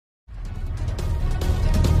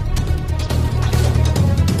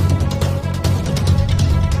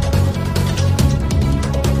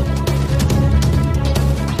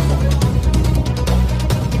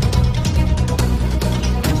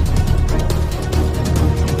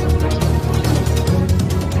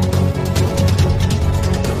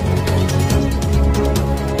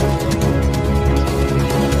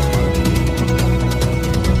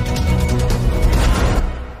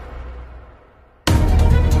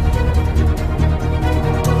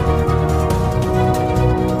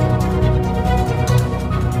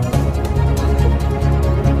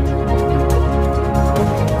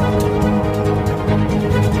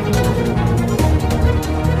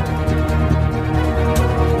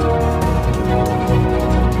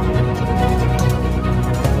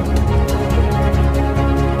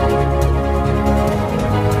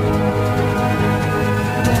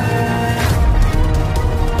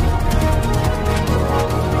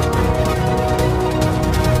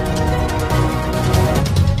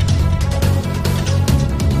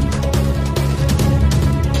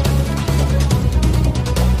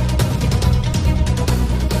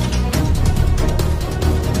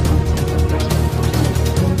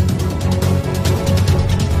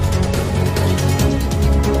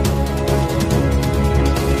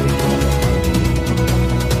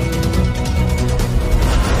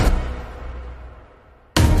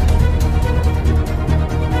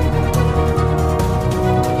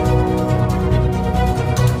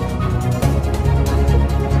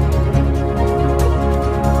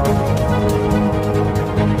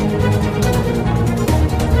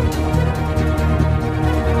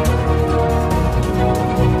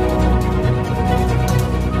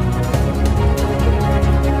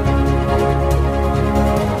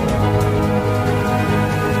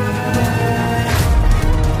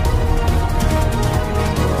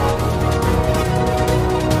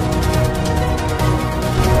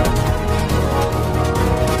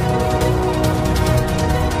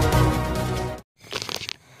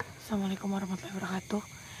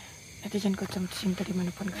netizen-netizen cinta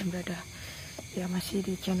dimanapun kalian berada. Ya masih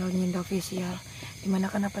di channel Nyinda Official. Dimana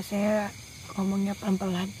kenapa saya ngomongnya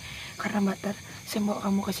pelan-pelan? Karena Mbak Ter, saya bawa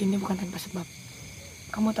kamu ke sini bukan tanpa sebab.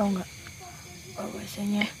 Kamu tahu nggak?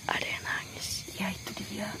 Bahwasanya ada yang nangis. Ya itu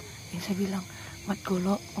dia yang saya bilang. Mat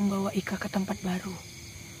Golo membawa Ika ke tempat baru.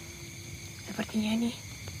 Sepertinya ini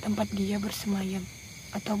tempat dia bersemayam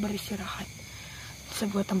atau beristirahat.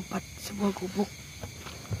 Sebuah tempat, sebuah gubuk.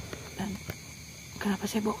 Dan kenapa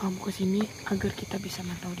saya bawa kamu ke sini? Agar kita bisa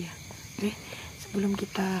mantau dia. Oke, sebelum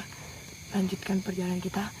kita lanjutkan perjalanan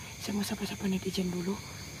kita, saya mau sapa-sapa netizen dulu.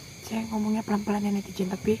 Saya ngomongnya pelan-pelan ya netizen,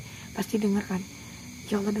 tapi pasti denger kan?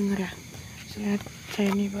 Insya Allah denger ya. Saya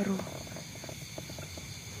ini baru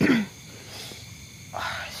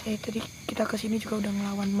tadi kita kesini juga udah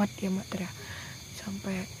ngelawan mat ya Mat ya,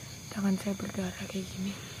 sampai tangan saya berdarah kayak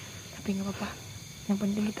gini, tapi nggak apa-apa. Yang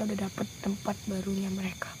penting kita udah dapet tempat barunya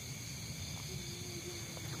mereka.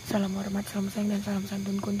 Salam hormat, salam sayang dan salam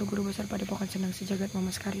santunku untuk guru besar pada pokan senang sejagat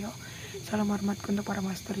Mama Skaryo. Salam hormat untuk para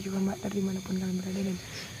master juga Mbak Ter dimanapun kalian berada, dan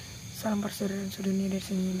salam persaudaraan sedunia dari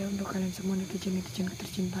Nyinda untuk kalian semua netizen-netizen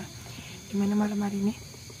tercinta. Dimana malam hari ini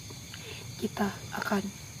kita akan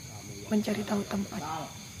mencari tahu tempat.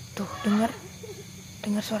 Tuh, dengar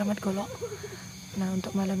suara Mat Golo. Nah,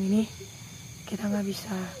 untuk malam ini kita nggak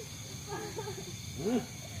bisa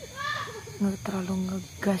terlalu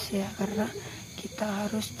ngegas ya, karena kita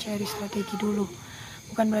harus cari strategi dulu.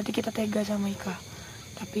 Bukan berarti kita tega sama Ika,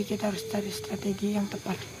 tapi kita harus cari strategi yang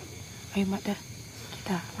tepat. Ayo Mat ya,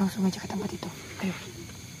 kita langsung aja ke tempat itu. Ayo,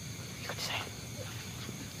 ikut saya.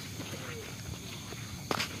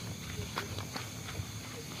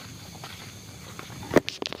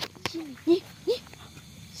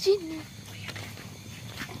 Sini.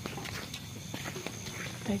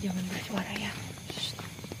 Kita jangan bersuara ya.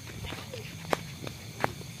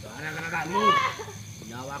 Gara-gara kamu,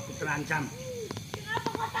 nyawaku terancam. Kenapa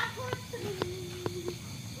kau takut?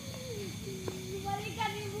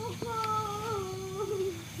 Kembalikan ibuku.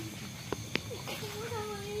 Ibu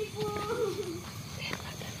sama ibu.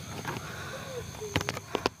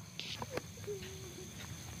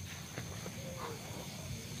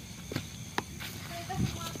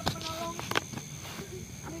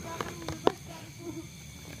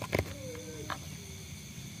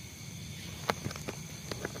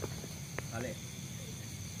 Balik.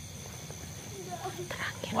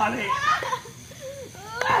 Terangin. Balik.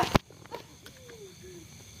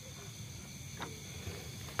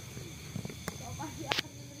 Kau pasti akan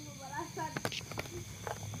menerima balasan.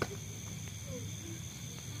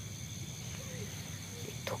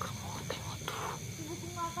 Itu kamu tengok tuh. Ibuku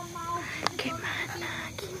nggak akan mau. Gimana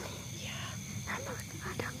gini? Ya, apa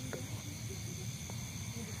ada?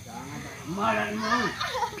 Jangan marahmu.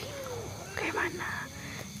 Bingung. Gimana?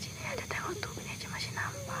 Sini ada tengok tuh, ini aja masih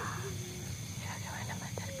nampak. Ya gimana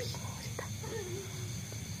Mat Ter, bingung sih tak.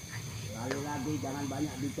 Sekali lagi jangan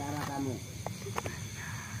banyak bicara kamu.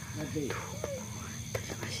 Ngerti? Terus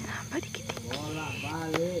masih nampak dikit-dikit. Bolak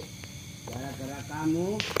balik. Gara-gara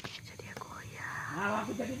kamu, Jadi aku goyah.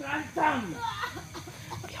 nyawaku jadi terancam.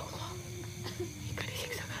 Ya Allah, Ika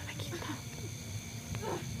disiksa karena kita.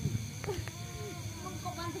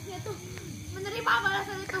 Kau pantasnya tuh menerima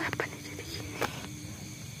balasan itu. Kenapa nih jadi gini?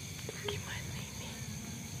 Gimana ini?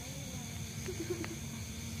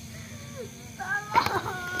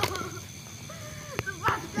 Tolong.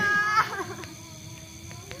 Lepaskan.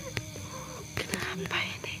 Kenapa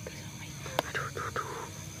ya tega sama Ika? Aduh.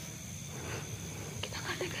 Kita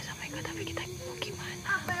nggak tega sama Ika, tapi kita mau gimana?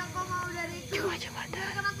 Apa yang kau mau dariku? Cuma aja Mat Ter.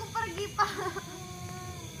 Biarkan aku pergi, Pak.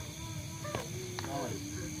 Kawan,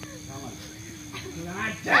 kawan. Kurang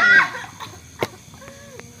ajar ya.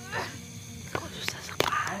 Kok susah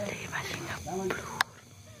sekali, masih nggak Kawan. Udah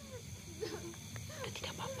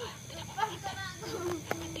tidak apa-apa. Lepaskan aku.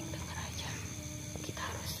 Yang penting dengar aja. Kita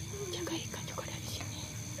harus jaga Ika juga dari sini.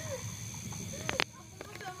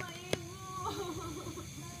 Aku sama ibu.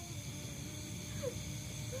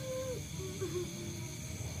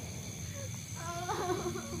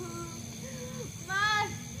 Mas,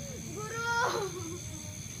 guru.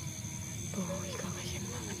 Tuh, Ika kasihan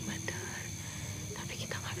banget Mat Ter. Tapi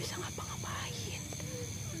kita nggak bisa ngapa-ngapain.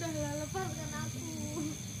 Udahlah, lepaskan aku.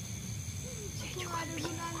 Saya juga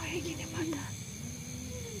bingung kayak gini Mat Ter.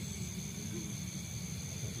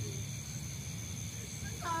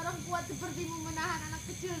 Orang kuat sepertimu menahan anak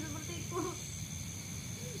kecil sepertiku.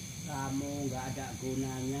 Kamu nggak ada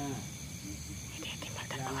gunanya. Hati-hati Mat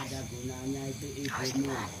Ter, Yang awas. ada gunanya itu Awas di ibumu.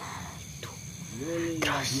 mana? Tuh, Yuli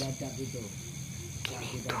yang biadab itu. gini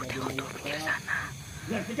tuh, tengok tuh pinggir sana.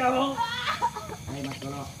 Ngerti kamu? Ayo Mas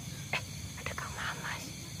Golo. Ada Kang Mamas.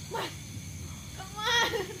 Mas,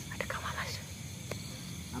 Mas. Ada Kang Mamas.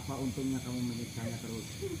 Apa untungnya kamu menyiksanya terus?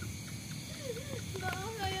 Nggak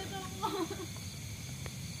mau saya tolong.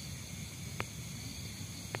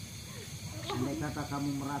 Andai kata kamu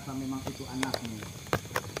merasa memang itu anakmu,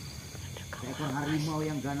 seekor harimau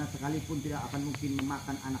yang ganas sekalipun tidak akan mungkin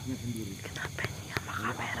memakan anaknya sendiri. Kenapa ini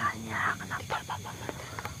sama kameranya? Kenapa Bapak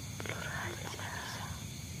blur aja?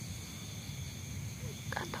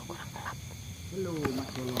 Atau kurang gelap? Belum, Mas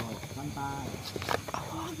Golo, santai.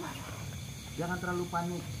 Jangan terlalu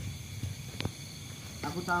panik.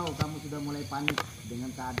 Aku tahu kamu sudah mulai panik dengan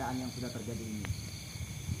keadaan yang sudah terjadi ini.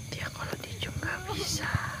 Dia kalau dicium nggak bisa.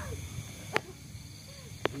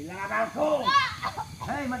 Hilang akalku.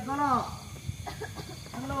 Hei, Mas Golo.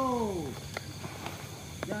 Halo.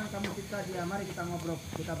 Jangan kamu siksa dia. Mari kita ngobrol,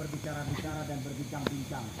 kita berbicara-bicara dan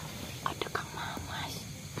berbincang-bincang. Ada Kang Mamas.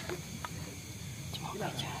 Cuma Silakan,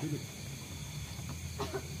 baca. duduk.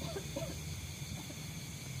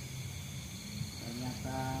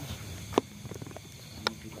 Ternyata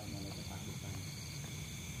kamu sudah mulai ketakutan.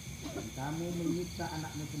 Dan kamu menyiksa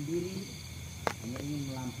anakmu sendiri hanya ingin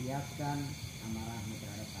melampiaskan amarahmu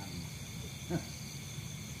terhadap kami.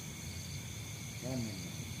 Jangan.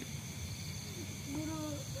 Guru,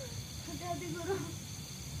 hati-hati guru.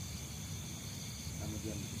 Kamu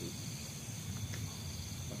diam sedikit.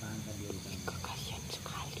 Pertahankan diri kamu. Kasihan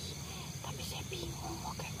sekali. Tapi saya bingung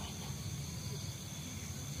mau kayak mana.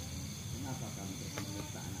 Kenapa kamu terus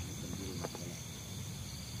menyiksa anakmu sendiri, Mas Golo?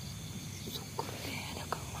 Syukur deh ada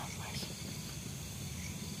Kang Mamas.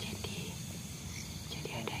 Jadi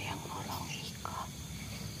ada yang nolong Ika.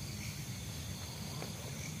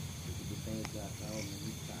 Begitu tega kau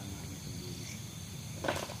menyiksa anakmu sendiri.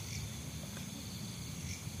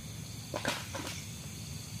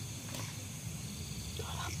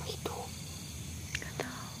 Soal apa itu? Gak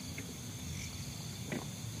tahu.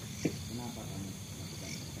 Kenapa kamu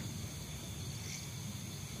melakukan itu?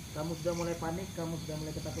 Kamu sudah mulai panik, kamu sudah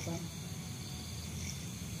mulai ketakutan.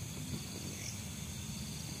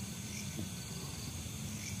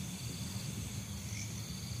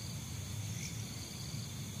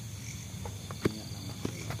 Ingatlah, Mas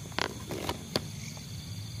Golo.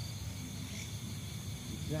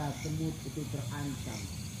 Jika semut itu terancam,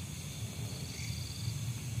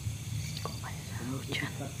 Kok kayak semut itu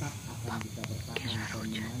hujan? tetap akan bisa bertahan dan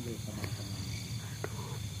memanggil teman-teman.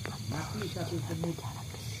 Mati satu semut,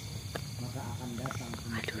 maka akan datang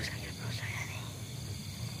semut Aduh yang sakit lain. perut saya nih.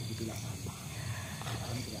 Begitulah kamu.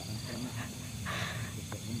 Kamu tidak akan pernah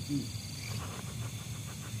berhenti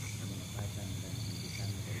menyelesaikan dan menghentikan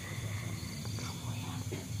dari perbuatan. Kamu ya.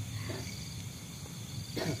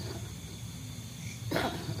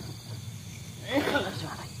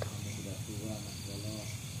 Suara itu. Kamu sudah tua, Mas Golo.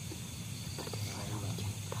 Seperti suara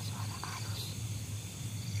hujan, bukan suara arus.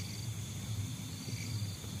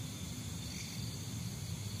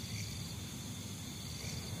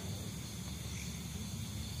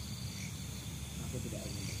 Aku tidak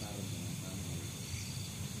ingin bertarung dengan kamu.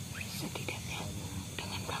 Setidaknya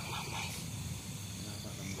dengan Kang Mamas Kenapa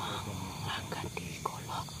kamu mau tega melanggar di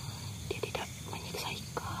golok. Dia tidak menyiksa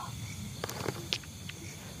Ika.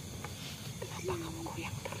 Kenapa kamu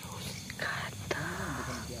goyang terus? Kata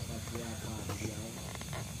bukan siapa-siapa dia.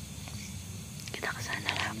 kita ke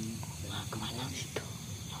sana lah. Nah, kemana situ?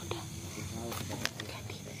 Ya udah. Aku tahu sebagai ayah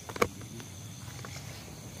Ganti.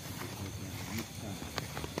 yang menyiksa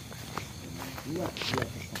dan membuat dia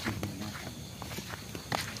seperti binatang.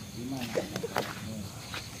 Di mana anakmu?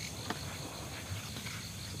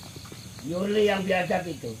 Yuli yang biadab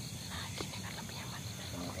itu. Nah, gini kan lebih nyaman.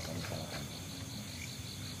 Kenapa kamu salahkan?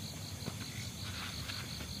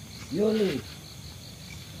 Yuli.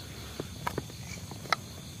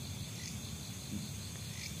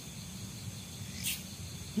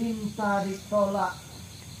 Cinta ditolak,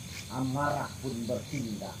 amarah pun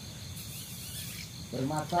bertindak.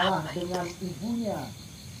 Bermasalah dengan ibunya,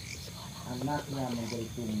 anaknya menjadi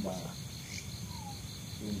tumbal.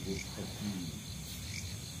 Sungguh sedih.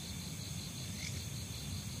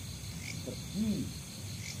 Sedih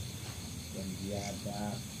dan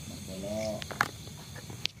biadab, Mas Golo.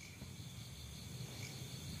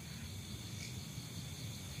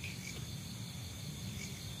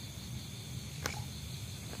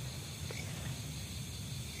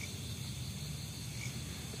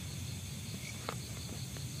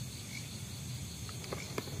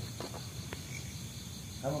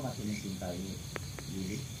 Kamu masih mencintai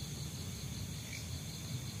Lili?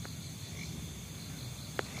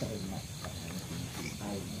 Teringat kamu masih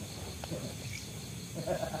mencintainya.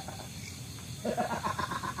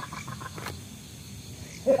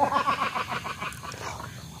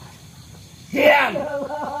 Diam!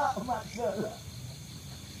 Mas Golo.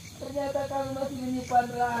 Ternyata kamu kamu masih menyimpan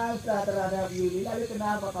rasa terhadap Yuli, lalu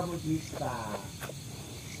kenapa kamu bisa?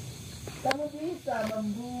 Kamu bisa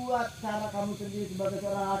membuat cara kamu sendiri sebagai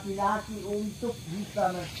seorang laki-laki untuk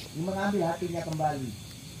bisa mengambil hatinya kembali.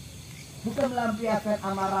 Bukan melampiaskan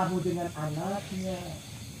amarahmu dengan anaknya.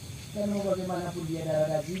 Karena bagaimanapun dia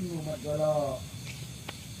darah dagingmu, Mat Golo.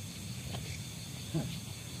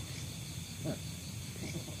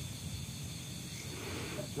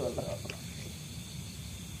 Mat Golo.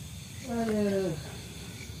 Aduh.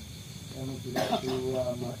 Kamu sudah tua,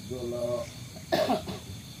 Mat Golo.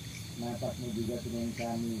 Napasmu juga dengan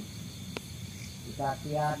kami.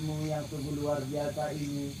 Kesaksianmu yang sungguh luar biasa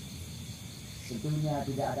ini tentunya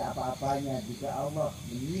tidak ada apa-apanya jika Allah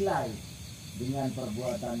menilai dengan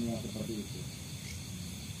perbuatannya seperti itu.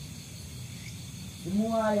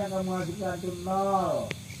 Semua yang kamu ajukan itu nol.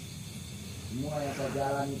 Semua yang kau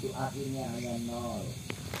jalan itu akhirnya hanya nol.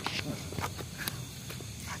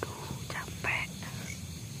 Aduh, capek.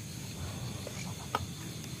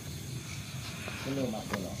 Belum, Mas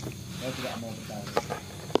Golo. Saya tidak mau bertaruh.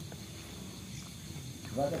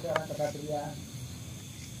 Sebagai seorang kesatria,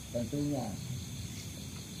 tentunya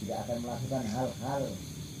tidak akan melakukan hal-hal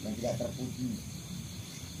yang tidak terpuji,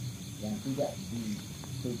 yang tidak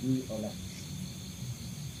disetujui oleh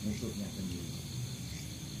musuhnya sendiri.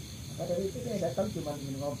 Maka dari itu saya datang cuma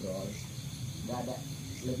ingin ngobrol, nggak ada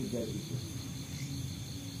lebih dari itu.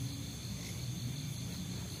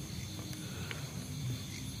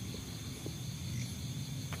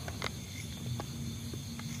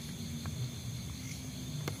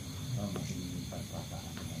 Kau masih menyimpan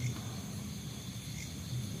perasaan lagi.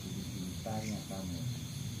 Tanya kamu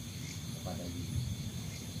kepada diri.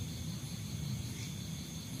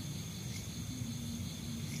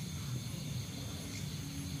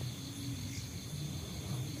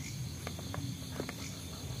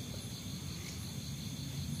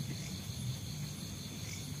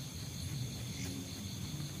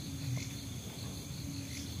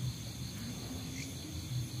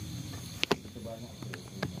 Itu banyak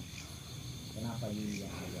sebetulnya. Kenapa Yuli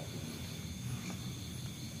yang melihat ini?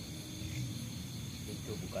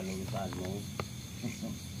 Itu bukan urusanmu.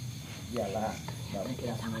 Iyalah, kamu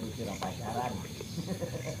tidak mengurusi orang pacaran.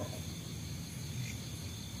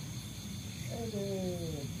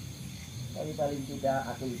 Aduh. Tapi paling tidak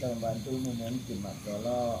aku bisa membantumu mungkin, Mas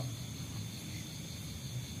Golo.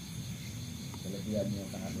 Kelebihannya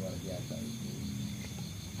sangat luar biasa itu.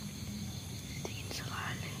 Dingin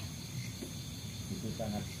sekali. Itu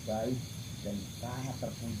sangat baik dan sangat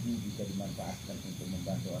terpuji jika dimanfaatkan untuk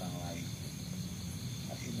membantu orang lain.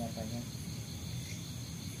 Tapi nyatanya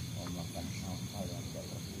melakukan hal-hal yang tidak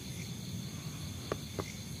terpuji.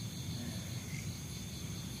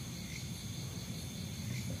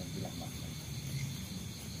 Jangan bilang makna.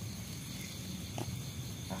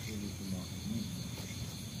 Akhirnya semua ini.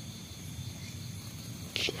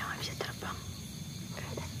 Gila, nggak bisa terbang.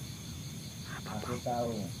 Aku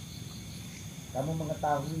tahu. Kamu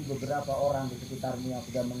mengetahui beberapa orang di sekitarmu yang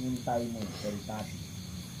sudah mengintaimu dari tadi.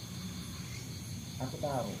 Aku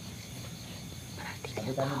tahu.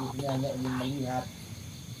 Tapi kamu di sini hanya ingin melihat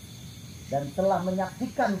dan telah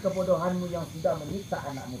menyaksikan kebodohanmu yang sudah menyiksa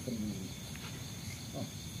anakmu sendiri.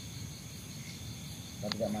 Kau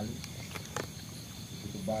tidak malu?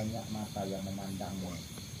 Begitu banyak mata yang memandangmu.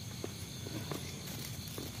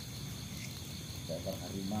 Seekor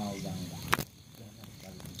harimau yang jangan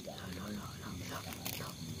sekali tidak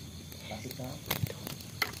tapi kau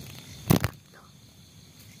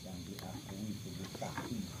yang diakui tubuh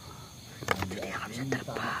sakti, yang diakui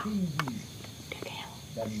sangat tinggi,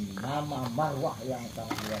 dan nama marwah yang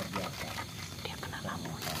sangat luar biasa. Dia kena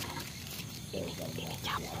lamongan. Ini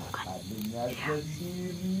capung kan? Adunya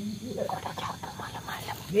sendiri. Udah capung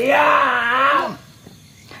malam-malam. Diam!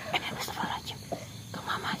 Astagfirullahaladzim. Kang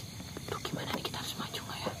Mamas, tuh gimana nih, kita harus maju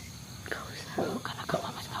nggak ya? Gak usah. Karena Kang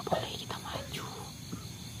Mamas nggak boleh kita maju.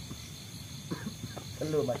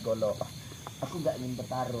 Lu Mas Golo, aku nggak ingin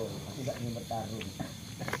bertarung. Kita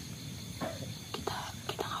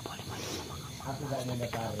nggak boleh maju sama Kang Mamas. Aku nggak ingin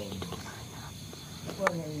bertarung. Aku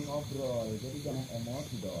hanya ingin ngobrol, jadi jangan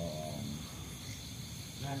emosi dong.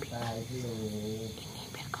 Santai dulu. Ini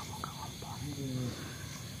biar kamu nggak ngompor.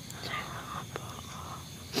 Saya nggak ngompor kok.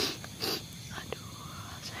 Aduh,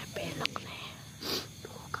 saya belok nih.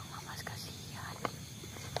 Tuh Kang Mamas kasihan.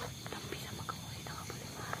 Tapi sama kamu kita nggak boleh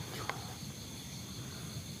maju.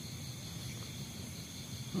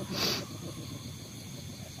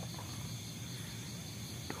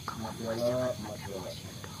 Tuh Kang Mamas jangan emosi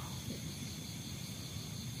dong.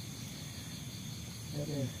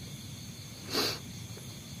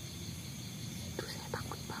 Itu saya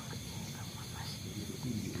takut banget nih Kang Mamas.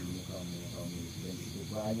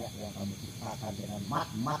 banyak yang kamu ciptakan dengan mat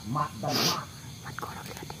dan mat. Mat golok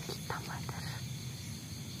liatin kita, Mother.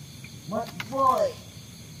 Mat boy,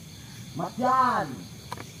 mat jan,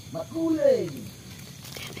 mat kuling,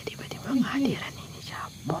 Dia tiba-tiba kehadiran ini siapa?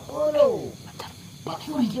 mat olo, Mother, mat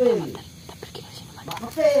dia nengok kita, sumbe, Mother. Kita pergi dari sini, mat Mother.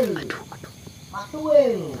 petel, Aduh. mat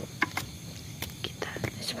tuel, Kita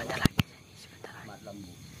sebentar lagi. mat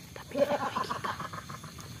lembu. Tapi dia nengok kita.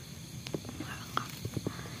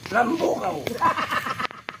 Lembu kau.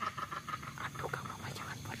 Aduh, Kang Mama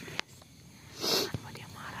jangan buat dia. Jangan buat dia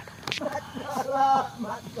marah dong. Salah,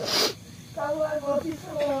 mat. Kamu emosi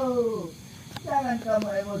slow. Jangan kamu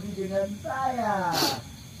emosi dengan saya.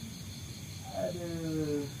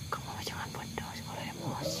 Aduh. Kang Mama jangan buat dia kalau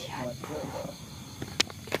emosi. Aduh.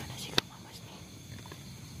 Gimana sih Kang Mama nih?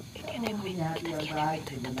 Dia nengokin kita, dia nengokin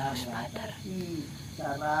kita terus, Mother.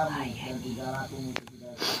 Caramu dan tingkahku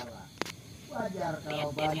tidak salah. Wajar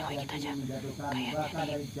kalau banyak yang ingin menjatuhkan bahkan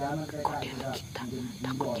dari zaman Kok dia sudah kita menjadi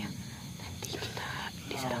takutnya nanti kita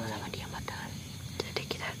diserang sama dia, Mother. Jadi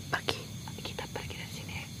kita pergi dari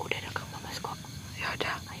sini. Udah ada Kang Mamas kok. Ya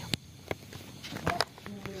udah, ayo.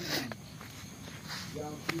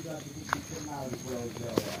 yang tidak cukup dikenal di Pulau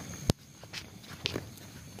Jawa.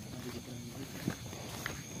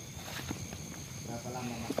 Berapa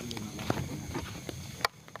lama masih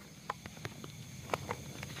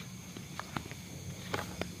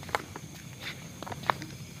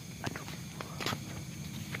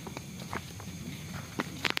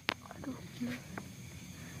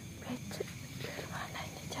Gimana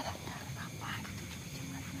ini jalannya? Aman.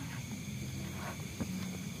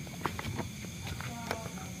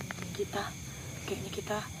 Kayaknya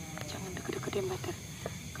kita jangan deket-deket ya, Mother.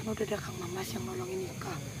 Kan udah ada Kang Mamas yang nolongin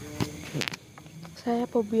Ika. Saya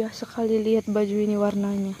fobia sekali lihat baju ini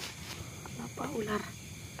warnanya. Kenapa ular?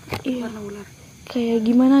 Iya. Warna ular. Kayak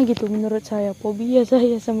gimana gitu menurut saya. Fobia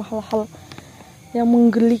saya sama hal-hal yang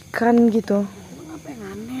menggelikan gitu. Apa yang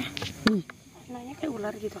aneh? Warnanya kayak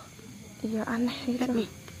ular gitu. Iya aneh Lihat gitu. nih.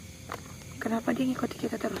 Kenapa dia ngikuti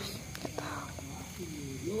kita terus?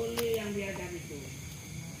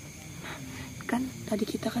 Kan tadi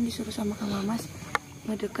kita kan disuruh sama Kang Mamas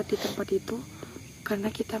ngedeket di tempat itu karena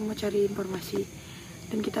kita mau cari informasi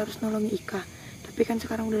dan kita harus nolongi Ika. Tapi kan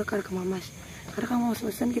sekarang udah dekat Kang Mamas. Karena Kang Mamas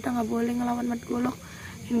pesan kita nggak boleh ngelawan mat golok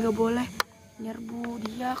dan nggak boleh nyerbu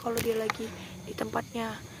dia kalau dia lagi di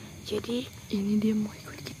tempatnya. Jadi Ini dia mau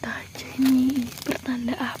ikut kita aja ini.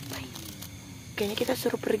 Pertanda apa ini? kayaknya kita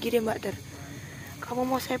suruh pergi deh, Mbak Ter. Kamu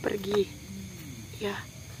mau saya pergi? Ya.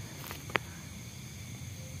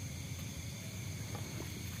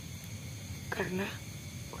 Karena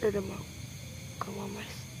udah ada mau Kang Mamas.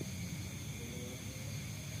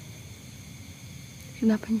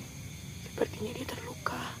 Kenapa nih? Sepertinya dia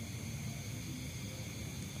terluka.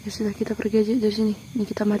 Ya sudah kita pergi aja dari sini. Ini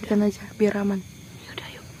kita matikan aja biar aman. Yaudah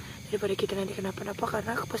yuk. Daripada kita nanti kenapa-napa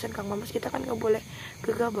karena kepesan Kang Mamas kita kan nggak boleh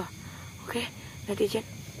gegabah. Oke, netizen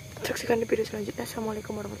saksikan di video selanjutnya.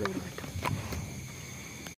 Assalamualaikum warahmatullahi wabarakatuh.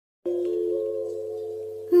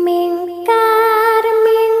 Mingkar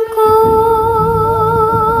mingkur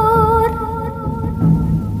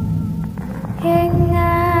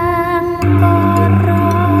hengang koro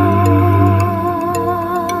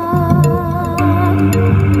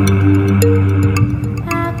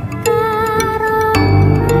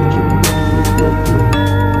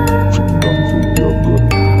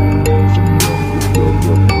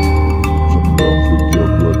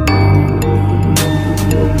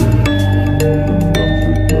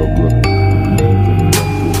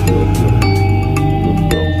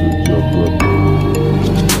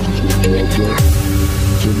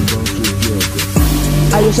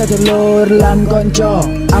Ayo sedulur lan konco,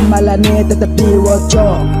 amalane tetep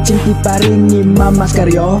diwoco. Sing diparingi Mamas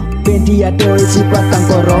Karyo, ben diadoh sifat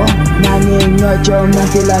tangkoro. Nanging ojo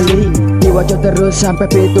nganti lali, diwoco terus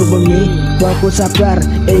sampai pitu bengi. Fokus sabar,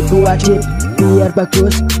 iku wajib, biar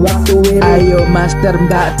bagus waktu wiri. Ayo master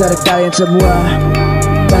mbak kalian semua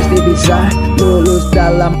pasti bisa lulus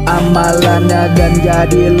dalam amalannya dan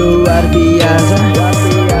jadi luar biasa.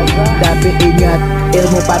 Tapi ingat,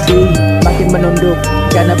 ilmu padi makin menunduk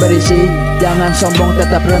karena berisi. Jangan sombong,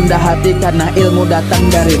 tetap rendah hati karena ilmu datang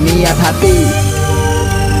dari niat hati.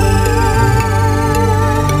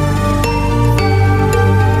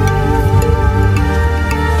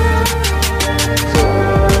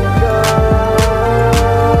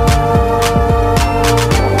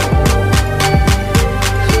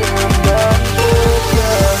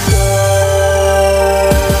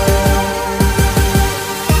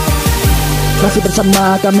 Masih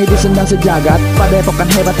bersama kami di sendang sejagat, pada epokan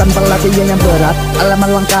hebat tanpa latihan yang berat.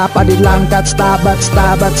 Alaman lengkap adi langkat, stabat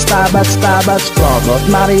Progot.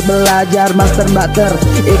 Mari belajar master bater,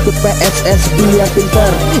 ikut PSS biar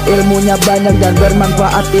pinter. Ilmunya banyak dan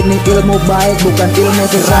bermanfaat, ini ilmu baik bukan ilmu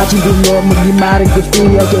sesat. Cintingo mugi maring Gusti,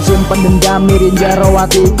 ojo simpen dendam mirin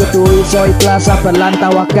jarawati ketui. So ikhlas sabar lan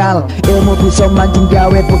tawakal, ilmu bisa mancing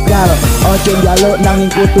gawe bekal. Ojo njaluk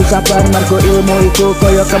nanging kudu sabar, mergo ilmu iku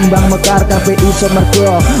koyo kembang mekar. Kabeh iso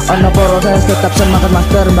mergo ono proses, tetap semangat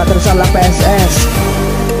master bater salah PSS.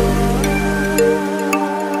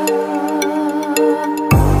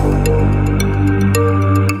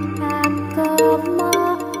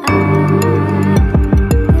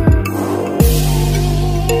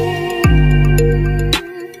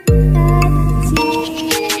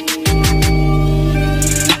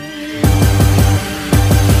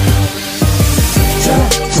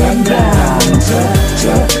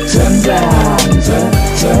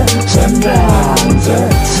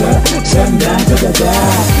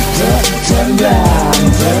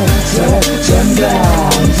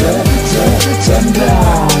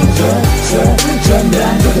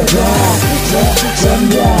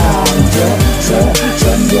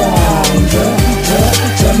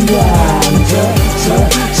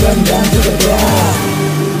 Sendang